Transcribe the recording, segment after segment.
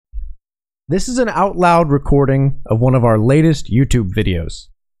This is an out loud recording of one of our latest YouTube videos.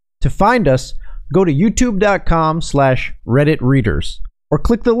 To find us, go to youtube.com/redditreaders or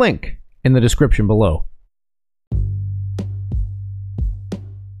click the link in the description below.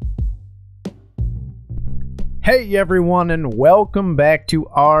 Hey everyone, and welcome back to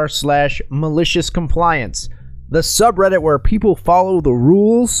r/MaliciousCompliance, the subreddit where people follow the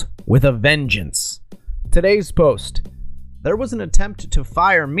rules with a vengeance. Today's post: there was an attempt to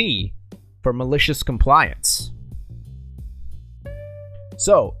fire me for malicious compliance.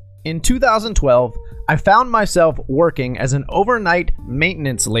 So, in 2012, I found myself working as an overnight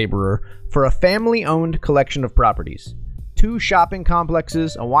maintenance laborer for a family-owned collection of properties. 2 shopping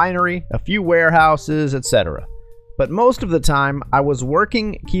complexes, a winery, a few warehouses, etc. But most of the time, I was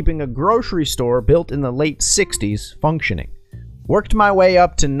working keeping a grocery store built in the late 60s functioning. Worked my way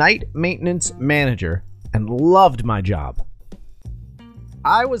up to night maintenance manager and loved my job.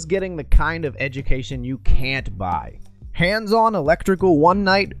 I was getting the kind of education you can't buy. Hands-on electrical one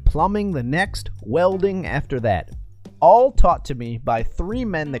night, plumbing the next, welding after that. All taught to me by 3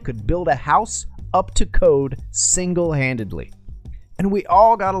 men that could build a house up to code single-handedly. And we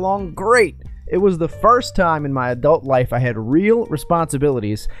all got along great. It was the first time in my adult life I had real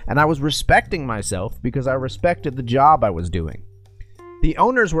responsibilities, and I was respecting myself because I respected the job I was doing. The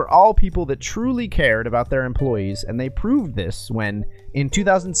owners were all people that truly cared about their employees, and they proved this when, in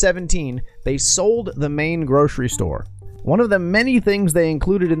 2017, they sold the main grocery store. One of the many things they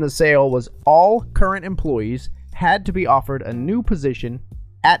included in the sale was all current employees had to be offered a new position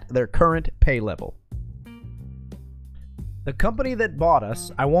at their current pay level. The company that bought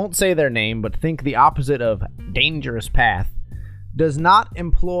us, I won't say their name, but think the opposite of dangerous path, does not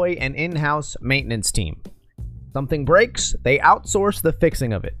employ an in-house maintenance team. Something breaks, they outsource the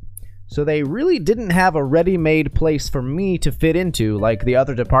fixing of it. So they really didn't have a ready-made place for me to fit into like the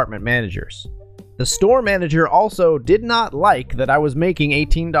other department managers. The store manager also did not like that I was making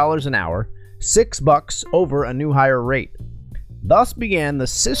 $18 an hour, $6 over a new hire rate. Thus began the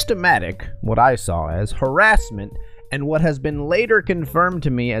systematic, what I saw as harassment, and what has been later confirmed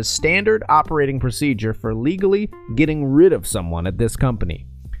to me as standard operating procedure for legally getting rid of someone at this company.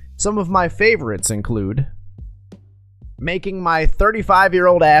 Some of my favorites include making my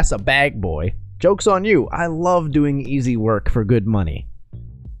 35-year-old ass a bag boy. Joke's on you, I love doing easy work for good money.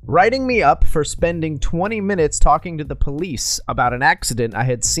 Writing me up for spending 20 minutes talking to the police about an accident I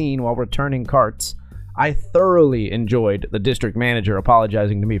had seen while returning carts. I thoroughly enjoyed the district manager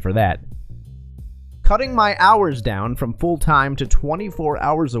apologizing to me for that. Cutting my hours down from full-time to 24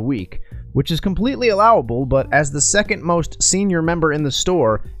 hours a week, which is completely allowable, but as the second most senior member in the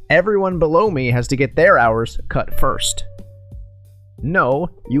store, everyone below me has to get their hours cut first. No,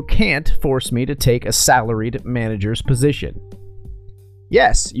 you can't force me to take a salaried manager's position.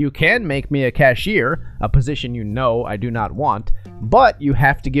 Yes, you can make me a cashier, a position you know I do not want, but you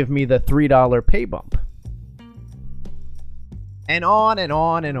have to give me the $3 pay bump. And on and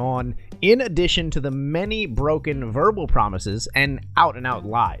on and on, in addition to the many broken verbal promises and out-and-out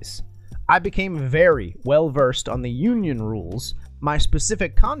lies. I became very well-versed on the union rules, my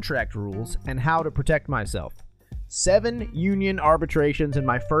specific contract rules, and how to protect myself. 7 union arbitrations in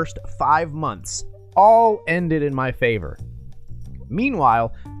my first 5 months, all ended in my favor.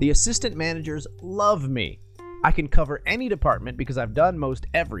 Meanwhile, the assistant managers love me. I can cover any department because I've done most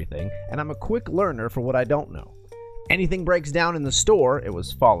everything, and I'm a quick learner for what I don't know. Anything breaks down in the store, it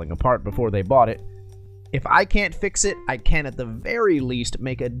was falling apart before they bought it. If I can't fix it, I can at the very least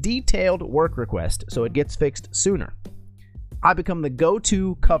make a detailed work request so it gets fixed sooner. I become the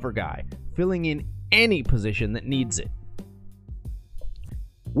go-to cover guy, filling in any position that needs it.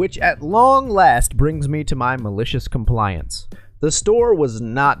 Which at long last brings me to my malicious compliance. The store was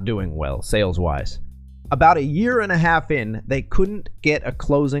not doing well, sales-wise. About a year and a half in, they couldn't get a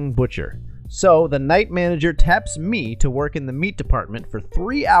closing butcher. So the night manager taps me to work in the meat department for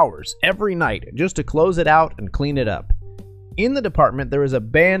 3 hours every night just to close it out and clean it up. In the department, there is a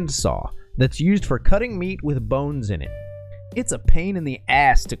band saw that's used for cutting meat with bones in it. It's a pain in the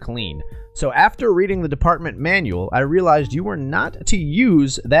ass to clean, so after reading the department manual, I realized you were not to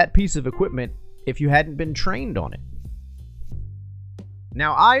use that piece of equipment if you hadn't been trained on it.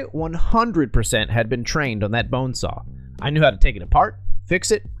 Now, I 100% had been trained on that bone saw. I knew how to take it apart, fix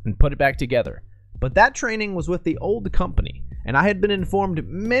it, and put it back together. But that training was with the old company, and I had been informed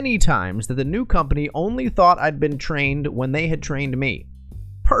many times that the new company only thought I'd been trained when they had trained me.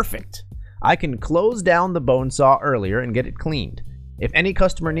 Perfect. I can close down the bone saw earlier and get it cleaned. If any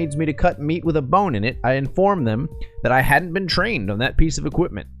customer needs me to cut meat with a bone in it, I inform them that I hadn't been trained on that piece of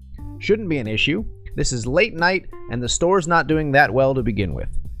equipment. Shouldn't be an issue. This is late night, and the store's not doing that well to begin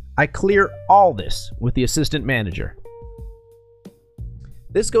with. I clear all this with the assistant manager.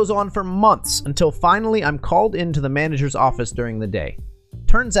 This goes on for months until finally I'm called into the manager's office during the day.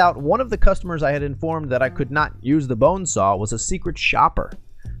 Turns out one of the customers I had informed that I could not use the bone saw was a secret shopper.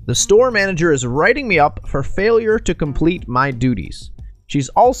 The store manager is writing me up for failure to complete my duties. She's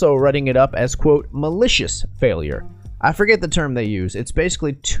also writing it up as, quote, malicious failure. I forget the term they use. It's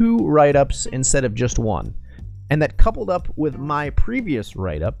basically 2 write-ups instead of just 1. And that coupled up with my previous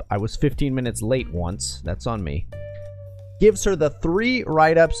write-up, I was 15 minutes late once, that's on me, gives her the 3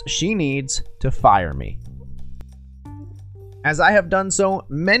 write-ups she needs to fire me. As I have done so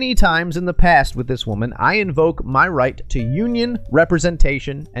many times in the past with this woman, I invoke my right to union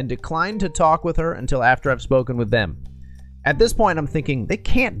representation and decline to talk with her until after I've spoken with them. At this point, I'm thinking, they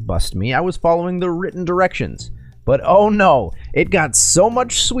can't bust me. I was following the written directions. But oh no, it got so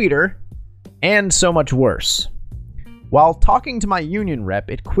much sweeter and so much worse. While talking to my union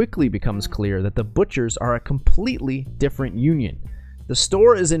rep, it quickly becomes clear that the butchers are a completely different union. The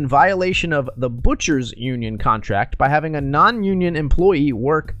store is in violation of the butchers' union contract by having a non-union employee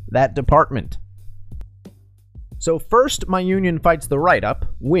work that department. So first, my union fights the write-up,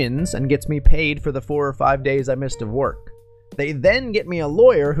 wins, and gets me paid for the 4 or 5 days I missed of work. They then get me a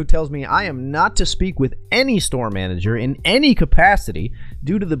lawyer who tells me I am not to speak with any store manager in any capacity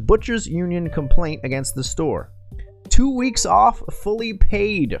due to the butchers' union complaint against the store. 2 weeks off, fully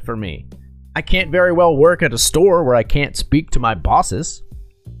paid for me. I can't very well work at a store where I can't speak to my bosses.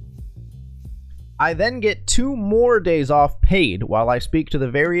 I then get 2 more days off paid while I speak to the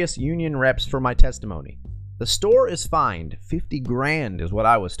various union reps for my testimony. The store is fined, 50 grand is what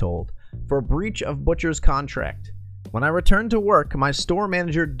I was told, for breach of butcher's contract. When I return to work, my store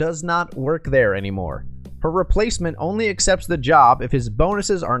manager does not work there anymore. Her replacement only accepts the job if his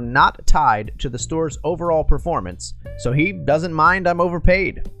bonuses are not tied to the store's overall performance, so he doesn't mind I'm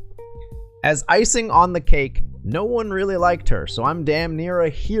overpaid. As icing on the cake, no one really liked her, so I'm damn near a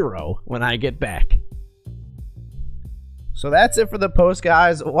hero when I get back. So that's it for the post,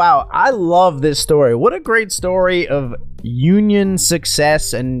 guys. Wow, I love this story. What a great story of union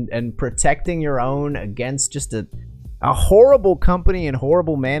success and protecting your own against just a horrible company and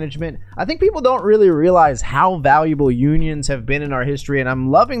horrible management. I think people don't really realize how valuable unions have been in our history, and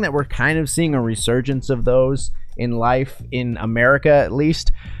I'm loving that we're kind of seeing a resurgence of those in life, in America at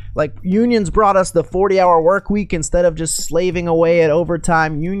least. Like, unions brought us the 40-hour work week instead of just slaving away at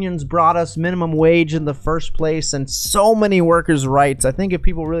overtime. Unions brought us minimum wage in the first place and so many workers' rights. I think if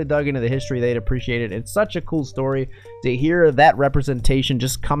people really dug into the history, they'd appreciate it. It's such a cool story to hear that representation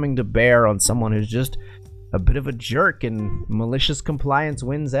just coming to bear on someone who's just a bit of a jerk, and malicious compliance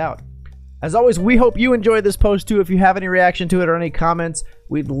wins out. As always, we hope you enjoyed this post too. If you have any reaction to it or any comments,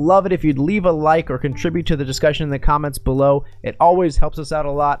 we'd love it if you'd leave a like or contribute to the discussion in the comments below. It always helps us out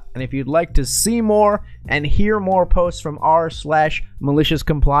a lot. And if you'd like to see more and hear more posts from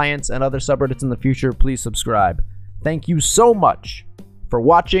r/MaliciousCompliance and other subreddits in the future, please subscribe. Thank you so much for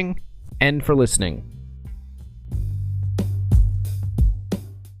watching and for listening.